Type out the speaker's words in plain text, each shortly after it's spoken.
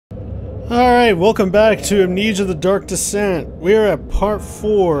Alright, welcome back to Amnesia the Dark Descent. We're at part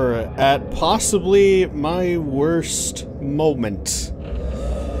 4, at possibly my worst moment.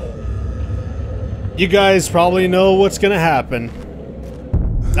 You guys probably know what's gonna happen.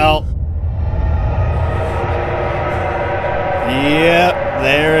 Oh. Yep,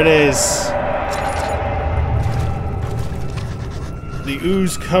 there it is. The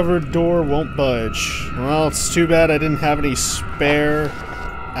ooze-covered door won't budge. Well, it's too bad I didn't have any spare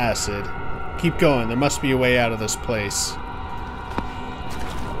acid. Keep going, there must be a way out of this place.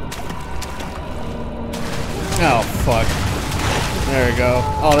 Oh, fuck. There we go.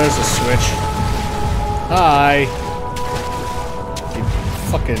 Oh, there's a switch. Hi. You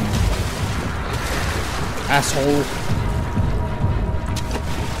fucking asshole.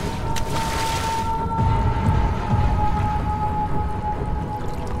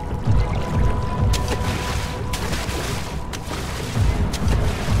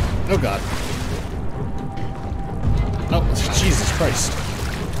 Oh god. Oh, Jesus Christ.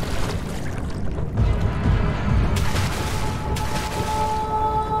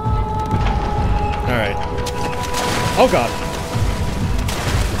 Alright. Oh god.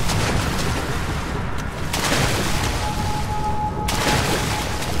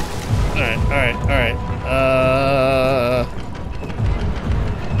 Alright.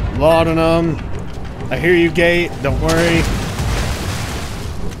 Laudanum. I hear you, Gate. Don't worry.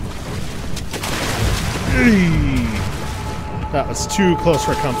 That was too close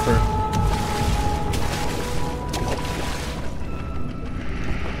for comfort.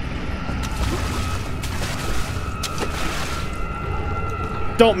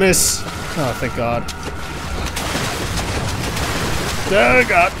 Don't miss. Oh, thank God. Oh,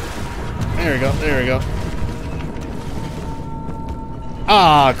 God. There we go. There we go.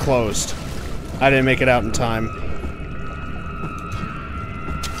 Ah, closed. I didn't make it out in time.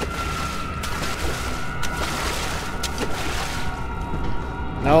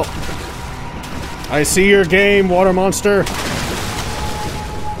 Nope. I see your game, water monster.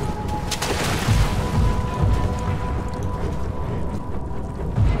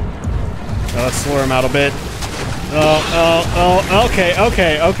 Oh, let's lure him out a bit. Oh,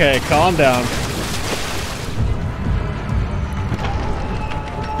 okay, calm down.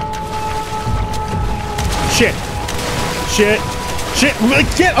 Shit.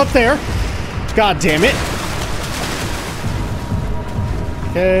 Get up there! God damn it.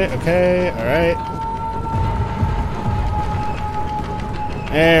 Okay, alright.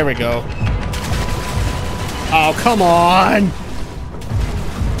 There we go. Oh, come on!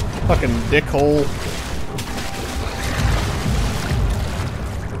 Fucking dickhole.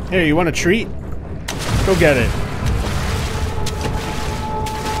 Here, you want a treat? Go get it.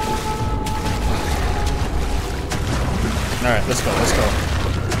 Alright, let's go.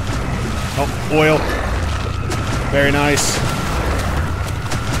 Oh, oil. Very nice.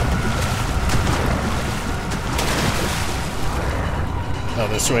 Oh,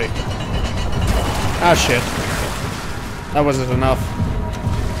 this way. Ah, shit. That wasn't enough.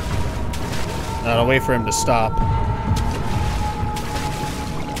 I'll wait for him to stop.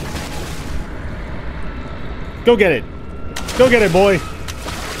 Go get it. Go get it, boy.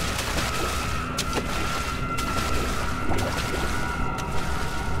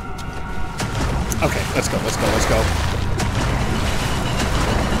 Okay, let's go.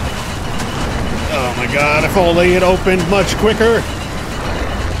 Oh my god, if only it opened much quicker.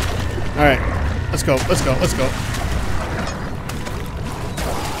 Alright, let's go.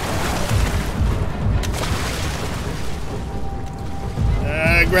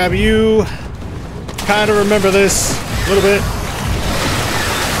 Grab you. Kinda remember this a little bit.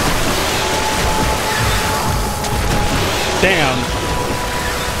 Damn.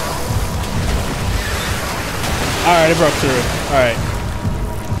 Alright, it broke through. Alright.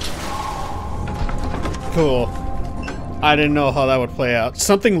 Cool. I didn't know how that would play out.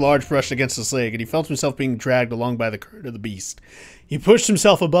 Something large brushed against his leg, and he felt himself being dragged along by the current of the beast. He pushed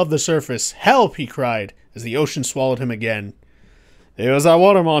himself above the surface. Help! He cried, as the ocean swallowed him again. It was that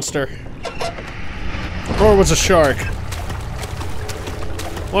water monster. Or it was a shark.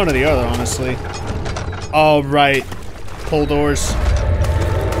 One or the other, honestly. All right. Pull doors.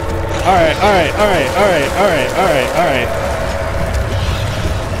 Alright.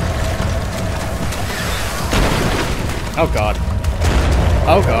 Oh god.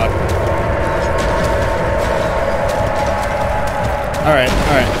 Alright.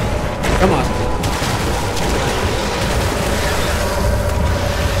 Come on.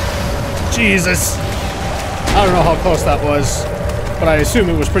 Jesus. I don't know how close that was, but I assume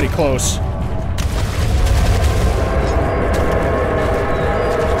it was pretty close.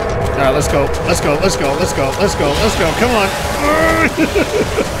 Yeah, let's go. Let's go. Let's go. Let's go. Let's go. Let's go. Come on.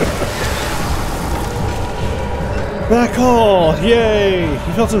 Black hole! Yay!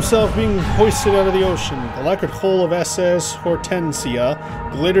 He felt himself being hoisted out of the ocean. The lacquered hull of SS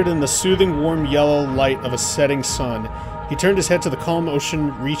Hortensia glittered in the soothing, warm yellow light of a setting sun. He turned his head to the calm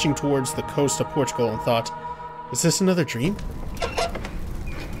ocean reaching towards the coast of Portugal and thought, is this another dream?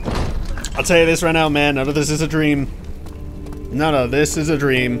 I'll tell you this right now, man. None of this is a dream. None of this is a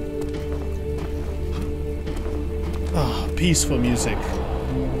dream. Ah, oh, peaceful music.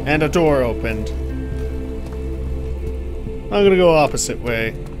 And a door opened. I'm gonna go opposite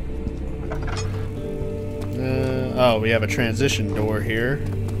way. Oh, we have a transition door here.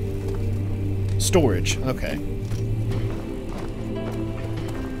 Storage, okay.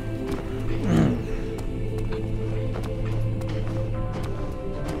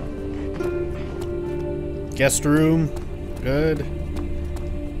 Guest room, good.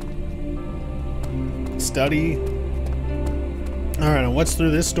 Study. Alright, and what's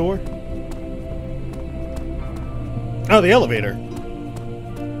through this door? Oh, the elevator.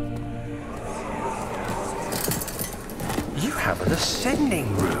 You have an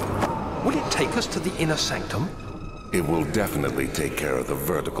ascending room. Will it take us to the inner sanctum? It will definitely take care of the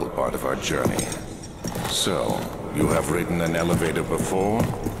vertical part of our journey. So, you have ridden an elevator before?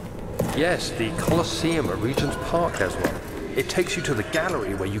 Yes, the Colosseum at Regent's Park has one. It takes you to the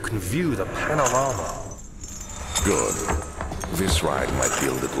gallery where you can view the panorama. Good. This ride might be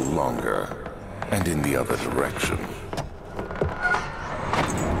a little longer, and in the other direction.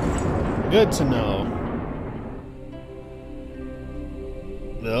 Good to know.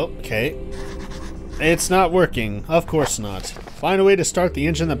 Okay. It's not working. Of course not. Find a way to start the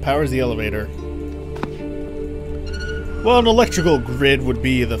engine that powers the elevator. Well, an electrical grid would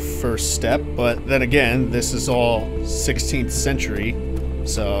be the first step, but then again, this is all 16th century,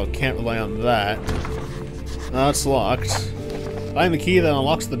 so can't rely on that. Oh, it's locked. Find the key that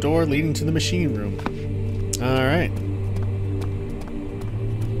unlocks the door leading to the machine room. Alright.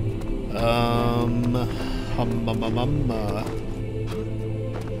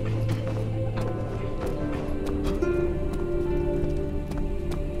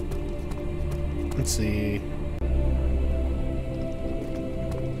 Let's see.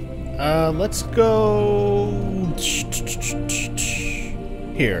 Let's go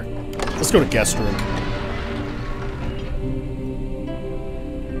here. Let's go to guest room.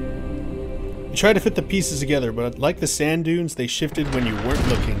 You tried to fit the pieces together, but like the sand dunes, they shifted when you weren't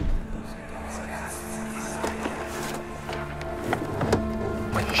looking.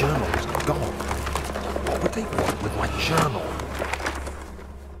 My journal's gone. What would they want with my journal?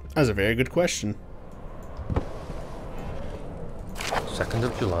 That's a very good question. 2nd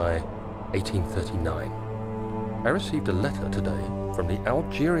of July, 1839. I received a letter today from the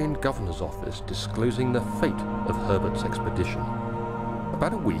Algerian governor's office disclosing the fate of Herbert's expedition.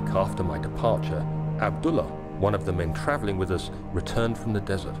 About a week after my departure, Abdullah, one of the men traveling with us, returned from the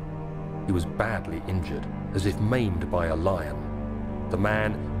desert. He was badly injured, as if maimed by a lion. The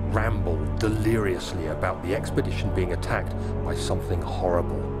man rambled deliriously about the expedition being attacked by something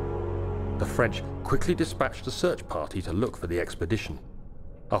horrible. The French quickly dispatched a search party to look for the expedition.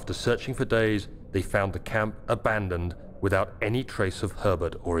 After searching for days, they found the camp abandoned without any trace of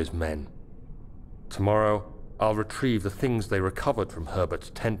Herbert or his men. Tomorrow, I'll retrieve the things they recovered from Herbert's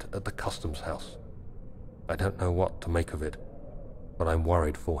tent at the customs house. I don't know what to make of it, but I'm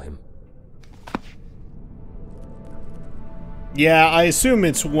worried for him. Yeah, I assume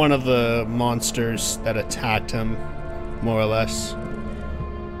it's one of the monsters that attacked him, more or less.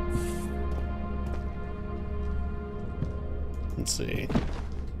 Let's see.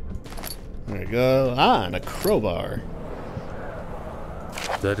 There we go. Ah, and a crowbar.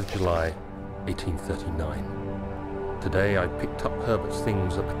 3rd of July, 1839. Today I picked up Herbert's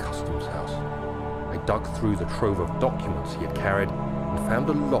things at the customs house. I dug through the trove of documents he had carried and found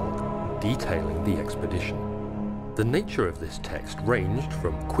a log detailing the expedition. The nature of this text ranged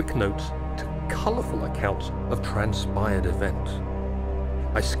from quick notes to colourful accounts of transpired events.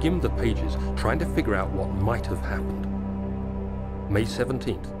 I skimmed the pages, trying to figure out what might have happened. May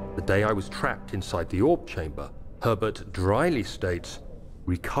 17th, the day I was trapped inside the orb chamber, Herbert dryly states,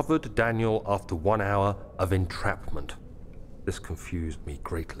 "Recovered Daniel after 1 hour of entrapment." This confused me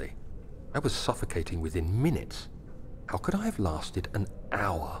greatly. I was suffocating within minutes. How could I have lasted an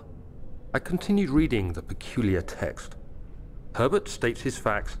hour? I continued reading the peculiar text. Herbert states his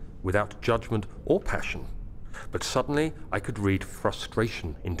facts without judgment or passion, but suddenly I could read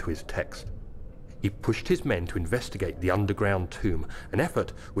frustration into his text. He pushed his men to investigate the underground tomb, an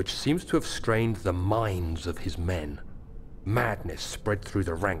effort which seems to have strained the minds of his men. Madness spread through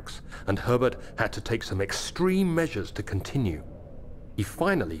the ranks, and Herbert had to take some extreme measures to continue. He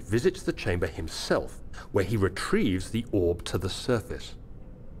finally visits the chamber himself, where he retrieves the orb to the surface.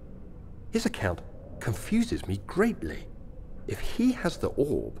 His account confuses me greatly. If he has the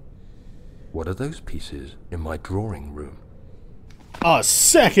orb, what are those pieces in my drawing room? A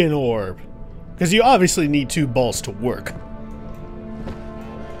second orb! Because you obviously need 2 balls to work.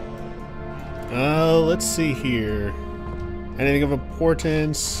 Let's see here. Anything of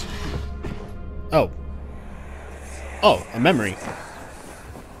importance? Oh. Oh, a memory.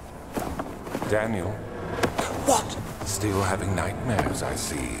 Daniel, What? still having nightmares, I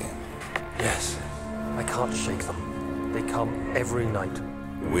see. Yes, I can't shake them. They come every night.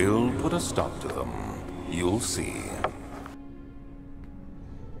 We'll put a stop to them. You'll see.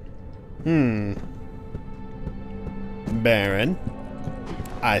 Baron,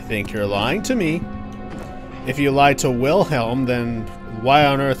 I think you're lying to me. If you lied to Wilhelm, then why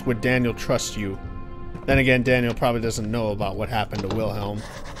on earth would Daniel trust you? Then again, Daniel probably doesn't know about what happened to Wilhelm.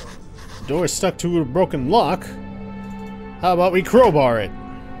 The door is stuck to a broken lock. How about we crowbar it?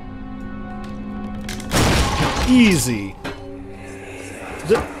 Easy.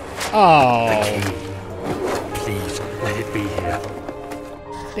 Oh. Please, let it be here.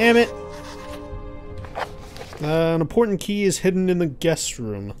 Damn it. An important key is hidden in the guest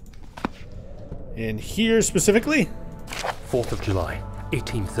room. And here specifically? 4th of July,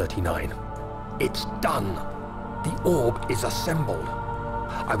 1839. It's done. The orb is assembled.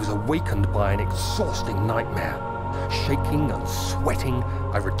 I was awakened by an exhausting nightmare. Shaking and sweating,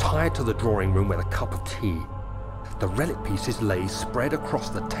 I retired to the drawing room with a cup of tea. The relic pieces lay spread across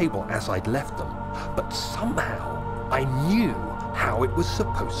the table as I'd left them, but somehow I knew how it was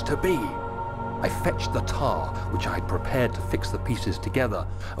supposed to be. I fetched the tar, which I had prepared to fix the pieces together,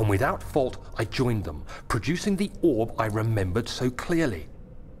 and without fault I joined them, producing the orb I remembered so clearly.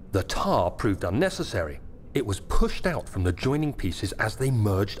 The tar proved unnecessary. It was pushed out from the joining pieces as they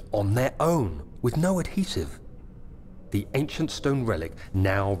merged on their own, with no adhesive. The ancient stone relic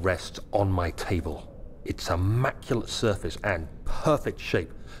now rests on my table. Its immaculate surface and perfect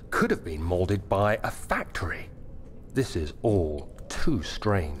shape could have been molded by a factory. This is all too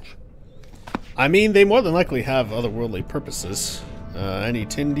strange. I mean, they more than likely have otherworldly purposes. Any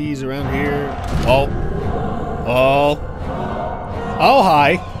Tindies around here? Oh. Oh. Oh,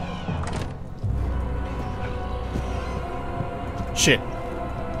 hi. Shit.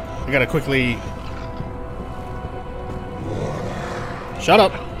 I gotta quickly... Shut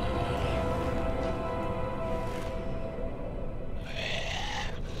up.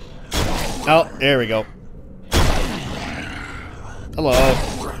 Oh, there we go. Hello.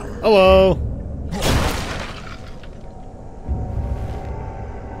 Hello.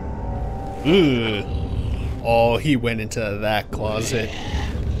 Ugh. Oh, he went into that closet.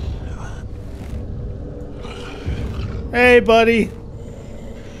 Hey, buddy.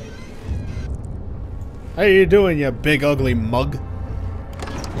 How you doing, you big ugly mug?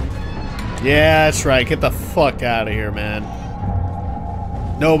 Yeah, that's right. Get the fuck out of here, man.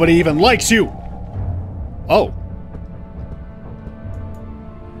 Nobody even likes you. Oh.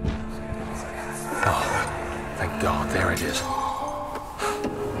 Oh, thank God, there it is.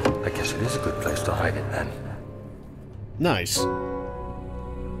 I guess it is a good place to hide it then. Nice.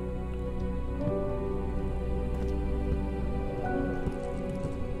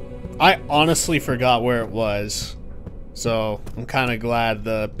 I honestly forgot where it was. So, I'm kind of glad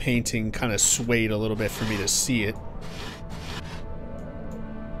the painting kind of swayed a little bit for me to see it.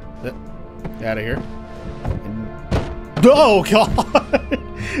 Out of here. Oh, God!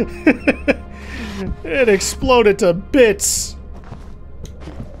 It exploded to bits!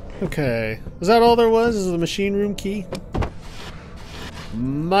 Okay. Was that all there was? Is the machine room key?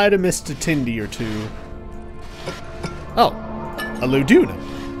 Might have missed a Tindy or two. Oh. A Luduna.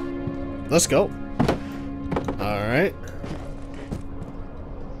 Let's go. Alright.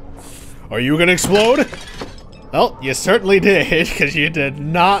 Are you gonna explode? Well, you certainly did, because you did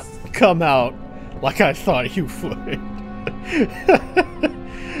not come out like I thought you would.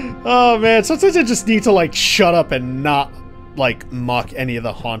 Oh man, sometimes I just need to like shut up and not like mock any of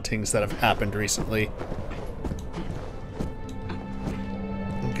the hauntings that have happened recently.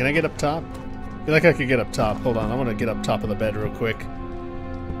 Can I get up top? I feel like I could get up top. Hold on, I want to get up top of the bed real quick.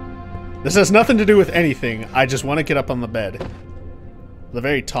 This has nothing to do with anything. I just want to get up on the bed. The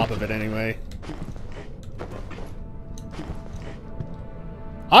very top of it, anyway.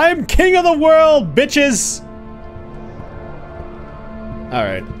 I'm king of the world, bitches!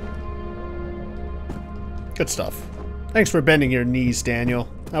 Alright. Good stuff. Thanks for bending your knees, Daniel.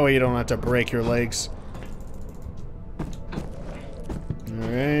 That way you don't have to break your legs.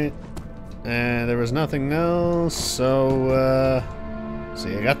 Alright. And there was nothing else, so,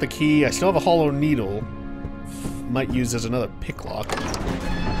 see, I got the key. I still have a hollow needle. Might use as another pick lock.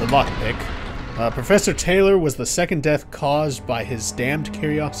 The lockpick. Professor Taylor was the second death caused by his damned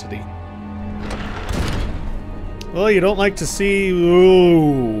curiosity. Well, you don't like to see...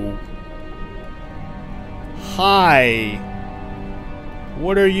 Ooh. Hi.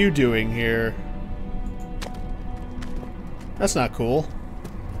 What are you doing here? That's not cool.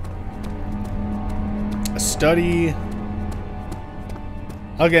 A study.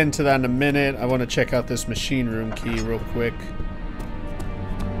 I'll get into that in a minute. I want to check out this machine room key real quick.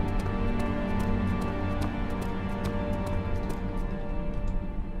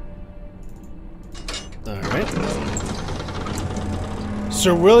 Alright.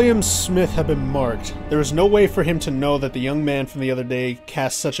 Sir William Smith had been marked. There was no way for him to know that the young man from the other day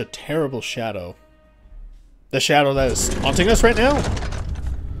cast such a terrible shadow. The shadow that is haunting us right now?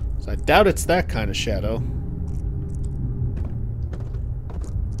 So I doubt it's that kind of shadow.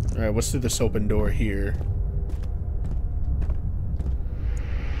 Alright, what's through this open door here?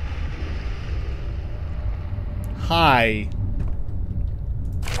 Hi.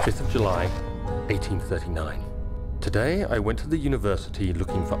 5th of July, 1839. Today, I went to the university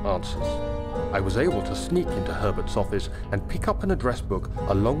looking for answers. I was able to sneak into Herbert's office and pick up an address book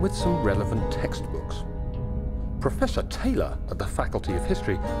along with some relevant textbooks. Professor Taylor at the Faculty of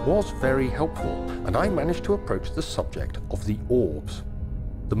History was very helpful, and I managed to approach the subject of the orbs.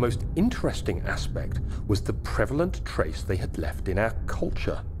 The most interesting aspect was the prevalent trace they had left in our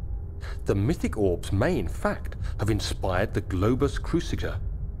culture. The mythic orbs may, in fact, have inspired the globus cruciger,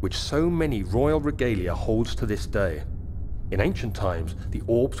 which so many royal regalia holds to this day. In ancient times, the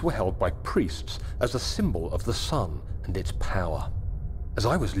orbs were held by priests as a symbol of the sun and its power. As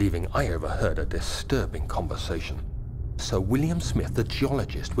I was leaving, I overheard a disturbing conversation. Sir William Smith, the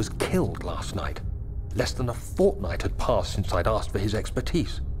geologist, was killed last night. Less than a fortnight had passed since I'd asked for his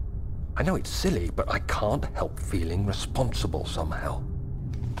expertise. I know it's silly, but I can't help feeling responsible somehow.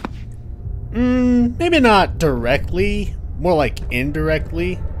 Maybe not directly. More like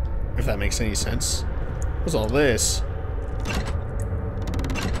indirectly. If that makes any sense. What's all this?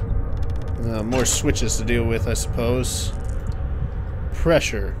 More switches to deal with, I suppose.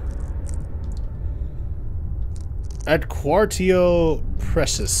 Pressure. Ad quartio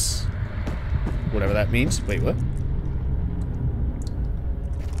pressus. Whatever that means. Wait, what?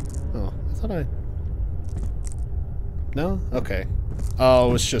 Oh, I thought I... No? Okay. Oh,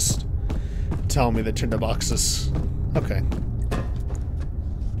 it was just telling me the tinderboxes. Okay.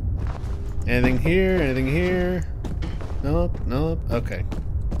 Anything here? Anything here? Nope, nope. Okay.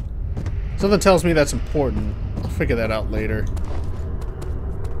 Something tells me that's important. I'll figure that out later.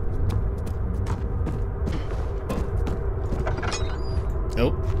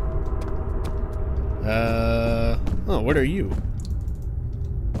 Nope. Oh, what are you?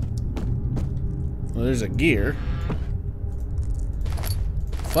 Well, there's a gear.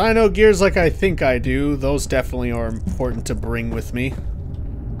 If I know gears like I think I do, those definitely are important to bring with me.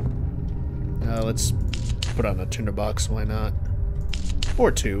 Let's put on a tinderbox, why not?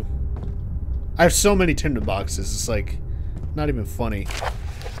 Or two. I have so many tinderboxes, it's like, not even funny.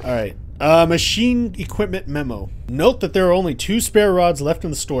 Alright, machine equipment memo. Note that there are only 2 spare rods left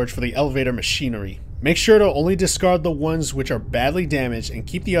in the storage for the elevator machinery. Make sure to only discard the ones which are badly damaged and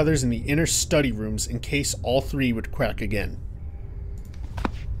keep the others in the inner study rooms in case all 3 would crack again.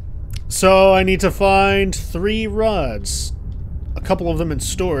 So I need to find 3 rods. A couple of them in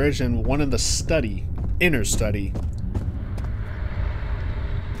storage and 1 in the study. Inner study.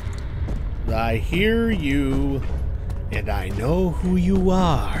 I hear you, and I know who you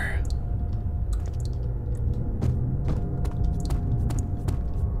are.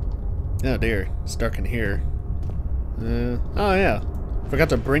 Oh dear, it's dark in here. Oh yeah. Forgot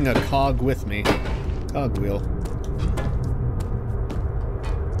to bring a cog with me. Cog wheel.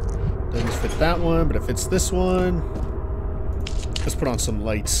 Doesn't fit that one, but it fits this one. Let's put on some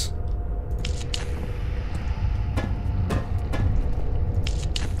lights.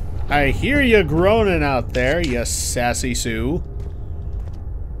 I hear you groaning out there, you sassy Sue.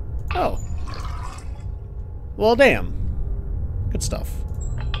 Oh. Well, damn. Good stuff.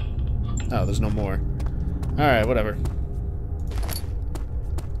 Oh, there's no more. Alright, whatever.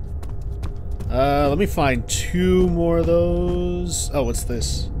 Let me find 2 more of those. Oh, what's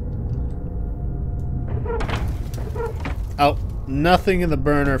this? Oh, nothing in the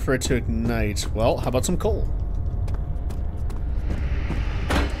burner for it to ignite. Well, how about some coal?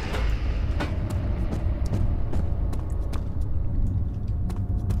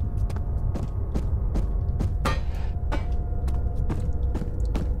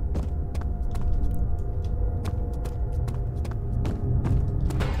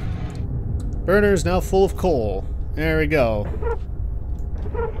 Burner is now full of coal. There we go.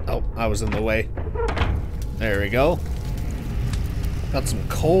 Oh, I was in the way. There we go. Got some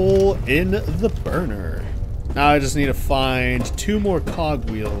coal in the burner. Now I just need to find 2 more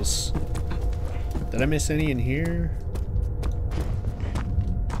cogwheels. Did I miss any in here?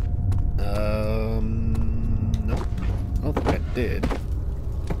 Nope. I don't think I did.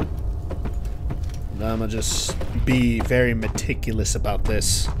 I'm gonna just be very meticulous about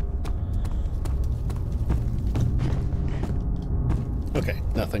this. Okay,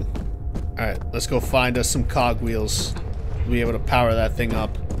 nothing. Alright, let's go find us some cogwheels. We'll be able to power that thing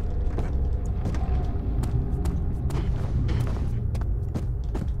up.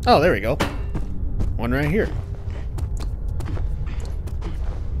 Oh, there we go. One right here.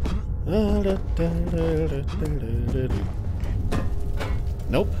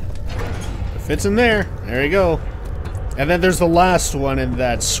 Nope. It fits in there. There you go. And then there's the last one in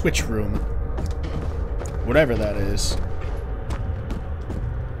that switch room. Whatever that is.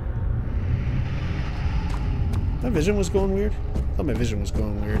 My vision was going weird? I thought my vision was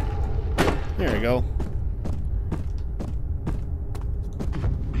going weird. There we go.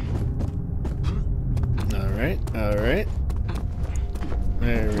 Alright, alright.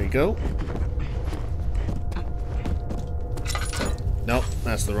 There we go. Nope,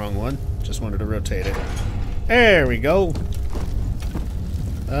 that's the wrong one. Just wanted to rotate it. There we go.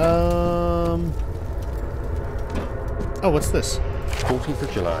 Oh, what's this? 14th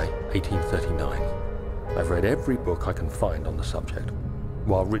of July, 1839. I've read every book I can find on the subject.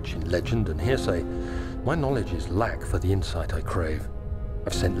 While rich in legend and hearsay, my knowledge is lack for the insight I crave.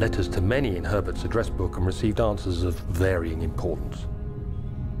 I've sent letters to many in Herbert's address book and received answers of varying importance.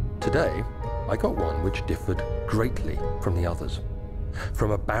 Today, I got one which differed greatly from the others.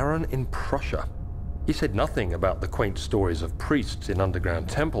 From a baron in Prussia. He said nothing about the quaint stories of priests in underground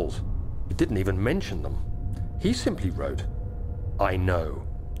temples. He didn't even mention them. He simply wrote, "I know.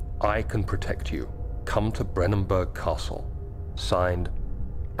 I can protect you. Come to Brennenburg Castle. Signed,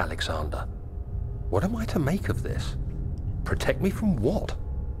 Alexander." What am I to make of this? Protect me from what?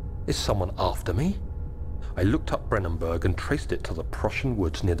 Is someone after me? I looked up Brennenburg and traced it to the Prussian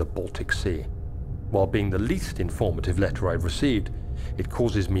woods near the Baltic Sea. While being the least informative letter I've received, it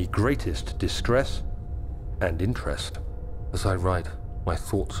causes me greatest distress and interest. As I write, my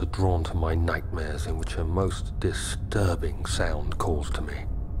thoughts are drawn to my nightmares in which a most disturbing sound calls to me.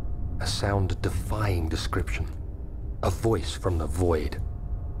 A sound defying description. A voice from the void.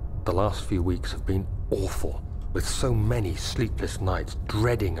 The last few weeks have been awful, with so many sleepless nights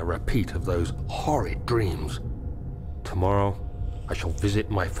dreading a repeat of those horrid dreams. Tomorrow, I shall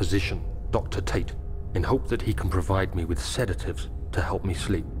visit my physician, Dr. Tate, in hope that he can provide me with sedatives to help me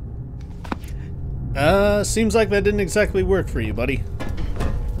sleep. Seems like that didn't exactly work for you, buddy.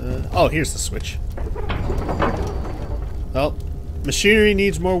 Oh, here's the switch. Oh, machinery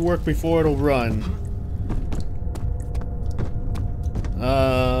needs more work before it'll run.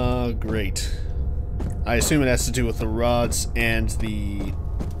 Great. I assume it has to do with the rods and the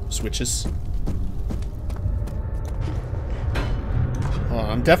switches. Oh,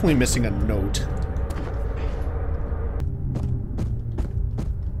 I'm definitely missing a note.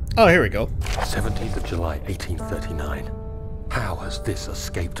 Oh, here we go. 17th of July, 1839. How has this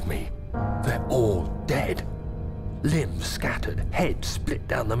escaped me? They're all dead. Limbs scattered, heads split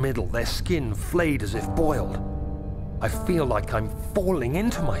down the middle, their skin flayed as if boiled. I feel like I'm falling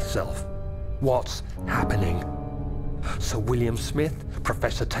into myself. What's happening? Sir William Smith,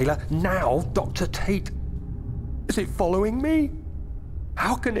 Professor Taylor, now Dr. Tate. Is it following me?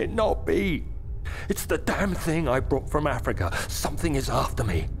 How can it not be? It's the damn thing I brought from Africa. Something is after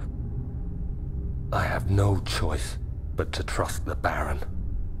me. I have no choice but to trust the Baron.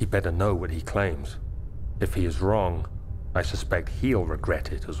 He better know what he claims. If he is wrong, I suspect he'll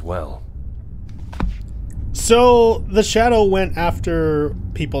regret it as well. So, the Shadow went after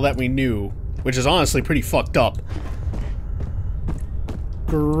people that we knew, which is honestly pretty fucked up.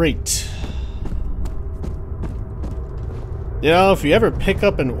 Great. You know, if you ever pick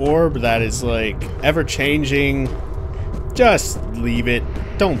up an orb that is, like, ever-changing, just leave it.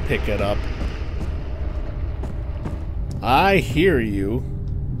 Don't pick it up. I hear you,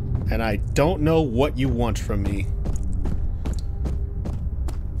 and I don't know what you want from me.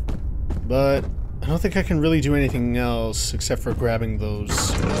 But I don't think I can really do anything else except for grabbing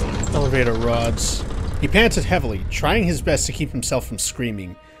those elevator rods. He panted heavily, trying his best to keep himself from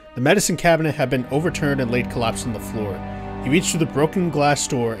screaming. The medicine cabinet had been overturned and laid collapsed on the floor. He reached through the broken glass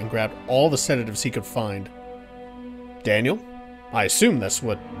door and grabbed all the sedatives he could find. Daniel? I assume that's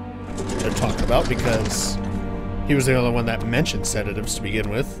what they're talking about because he was the only one that mentioned sedatives to begin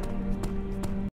with.